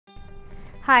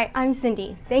Hi, I'm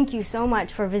Cindy. Thank you so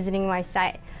much for visiting my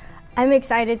site. I'm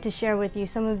excited to share with you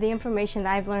some of the information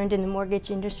that I've learned in the mortgage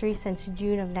industry since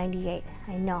June of '98.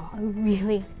 I know, a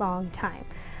really long time.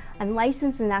 I'm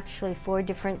licensed in actually 4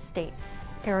 different states: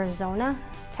 Arizona,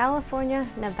 California,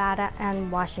 Nevada,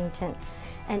 and Washington.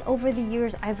 And over the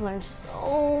years, I've learned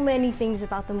so many things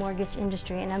about the mortgage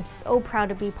industry, and I'm so proud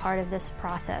to be part of this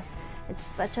process. It's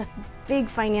such a big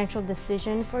financial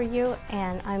decision for you,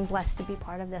 and I'm blessed to be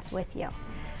part of this with you.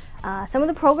 Some of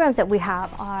the programs that we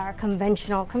have are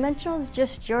conventional. Conventional is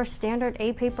just your standard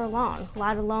A-paper loan. A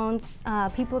lot of loans,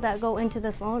 people that go into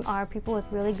this loan are people with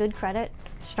really good credit,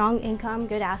 strong income,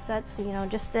 good assets,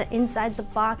 just the inside the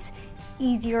box,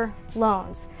 easier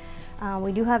loans.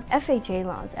 We do have FHA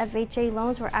loans. FHA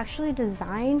loans were actually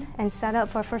designed and set up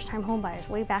for first-time homebuyers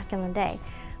way back in the day.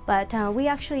 But we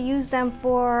actually use them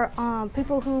for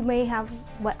people who may have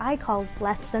what I call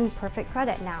less than perfect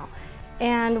credit now.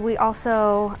 And we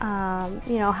also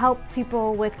help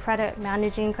people with credit,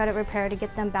 managing credit repair to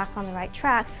get them back on the right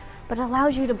track, but it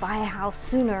allows you to buy a house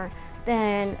sooner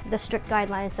than the strict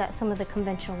guidelines that some of the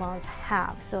conventional loans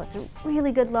have. So it's a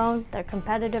really good loan. They're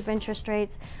competitive interest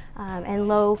rates and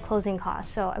low closing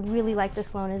costs. So I really like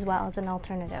this loan as well as an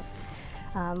alternative.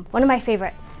 One of my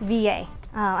favorite, VA.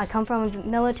 I come from a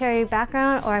military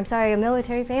background, a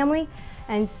military family,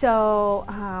 and so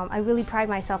I really pride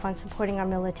myself on supporting our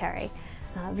military.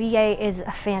 VA is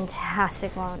a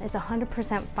fantastic loan. It's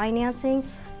 100% financing,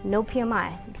 no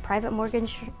PMI. Private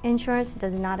mortgage insurance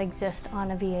does not exist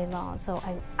on a VA loan, so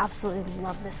I absolutely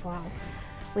love this loan.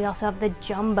 We also have the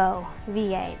Jumbo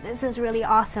VA. This is really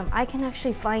awesome. I can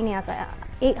actually finance a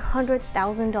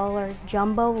 $800,000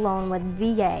 jumbo loan with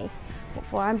VA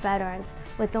for our veterans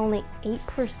with only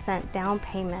 8% down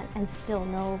payment and still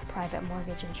no private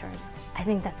mortgage insurance. I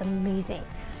think that's amazing.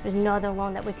 There's no other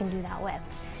loan that we can do that with.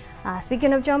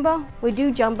 Speaking of jumbo, we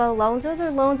do jumbo loans. Those are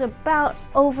loans about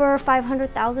over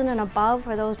 $500,000 and above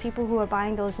for those people who are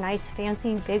buying those nice,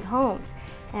 fancy, big homes.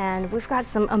 And we've got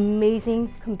some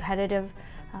amazing competitive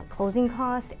closing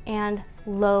costs and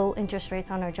low interest rates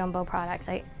on our jumbo products.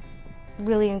 I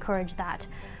really encourage that.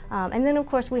 And then of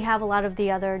course we have a lot of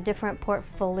the other different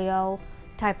portfolio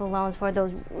type of loans for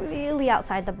those really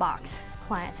outside the box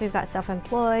clients. We've got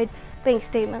self-employed, bank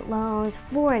statement loans,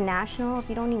 foreign national. If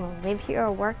you don't even live here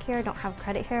or work here, don't have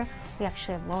credit here, we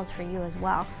actually have loans for you as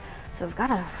well. So we've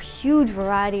got a huge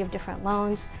variety of different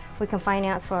loans. We can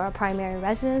finance for a primary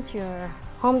residence, your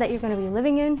home that you're going to be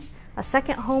living in, a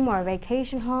second home or a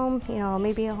vacation home,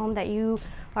 maybe a home that you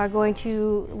are going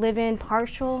to live in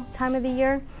partial time of the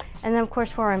year. And then of course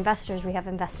for our investors, we have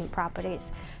investment properties.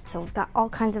 So we've got all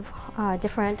kinds of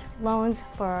different loans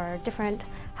for different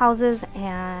houses,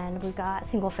 and we've got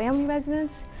single family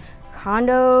residence,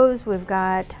 condos, we've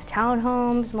got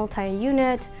townhomes,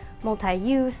 multi-unit,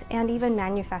 multi-use, and even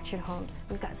manufactured homes.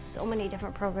 We've got so many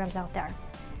different programs out there.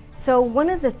 So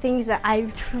one of the things that I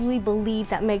truly believe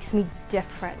that makes me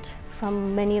different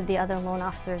from many of the other loan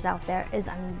officers out there is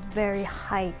I'm very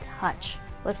high touch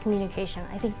with communication.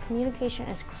 I think communication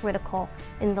is critical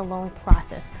in the loan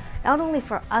process. Not only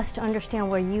for us to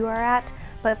understand where you are at,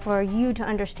 but for you to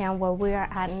understand where we are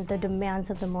at and the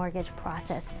demands of the mortgage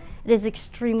process. It is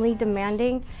extremely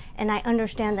demanding, and I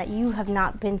understand that you have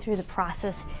not been through the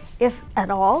process, if at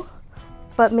all,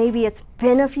 but maybe it's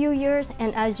been a few years,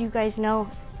 and as you guys know,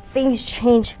 things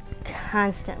change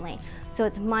constantly. So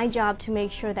it's my job to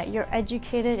make sure that you're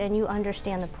educated and you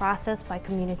understand the process by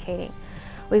communicating.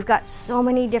 We've got so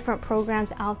many different programs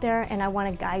out there, and I want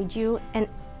to guide you and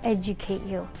educate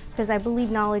you because I believe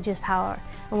knowledge is power.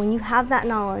 And when you have that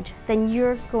knowledge, then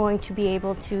you're going to be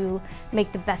able to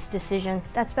make the best decision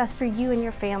that's best for you and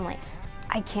your family.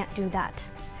 I can't do that.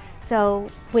 So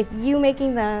with you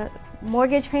making the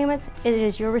mortgage payments, it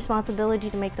is your responsibility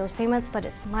to make those payments, but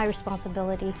it's my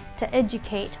responsibility to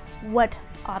educate what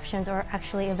options are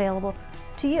actually available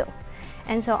to you.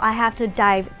 And so I have to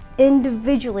dive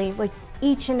individually with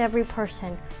each and every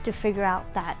person to figure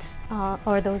out that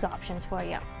or those options for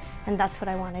you. And that's what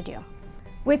I want to do.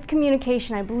 With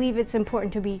communication, I believe it's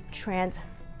important to be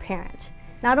transparent.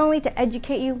 Not only to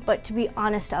educate you, but to be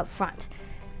honest up front.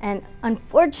 And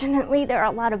unfortunately, there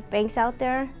are a lot of banks out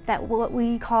there that what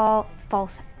we call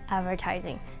false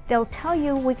advertising. They'll tell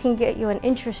you we can get you an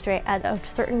interest rate at a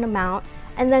certain amount,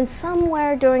 and then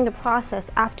somewhere during the process,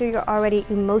 after you're already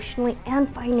emotionally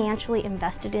and financially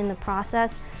invested in the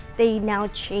process, they now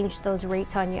change those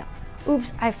rates on you.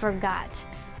 Oops, I forgot.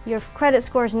 Your credit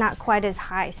score is not quite as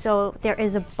high, so there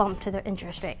is a bump to the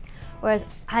interest rate. Whereas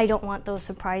I don't want those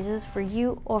surprises for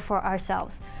you or for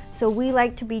ourselves. So we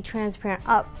like to be transparent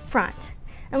up front.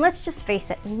 And let's just face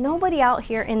it, nobody out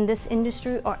here in this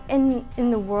industry or in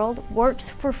the world works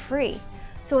for free.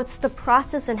 So it's the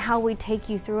process and how we take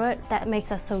you through it that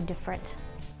makes us so different.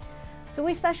 So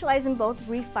we specialize in both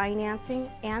refinancing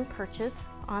and purchase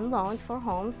on loans for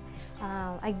homes.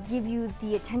 I give you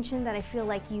the attention that I feel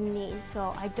like you need.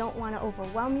 So I don't want to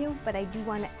overwhelm you, but I do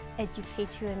want to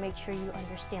educate you and make sure you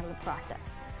understand the process.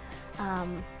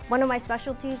 One of my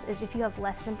specialties is if you have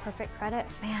less than perfect credit,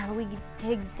 man, we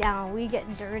dig down, we get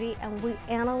dirty, and we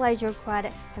analyze your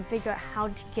credit and figure out how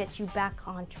to get you back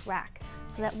on track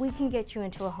so that we can get you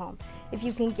into a home. If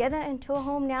you can get it into a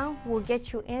home now, we'll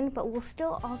get you in, but we'll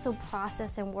still also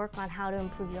process and work on how to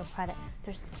improve your credit.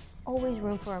 There's always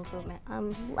room for improvement,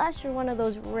 unless you're one of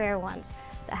those rare ones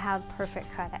that have perfect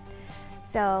credit.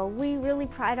 So we really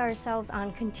pride ourselves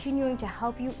on continuing to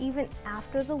help you even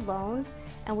after the loan,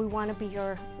 and we want to be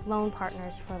your loan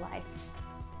partners for life.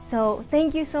 So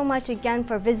thank you so much again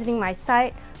for visiting my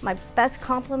site. My best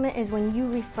compliment is when you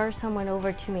refer someone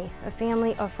over to me, a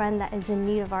family or friend that is in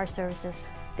need of our services.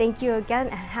 Thank you again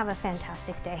and have a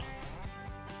fantastic day.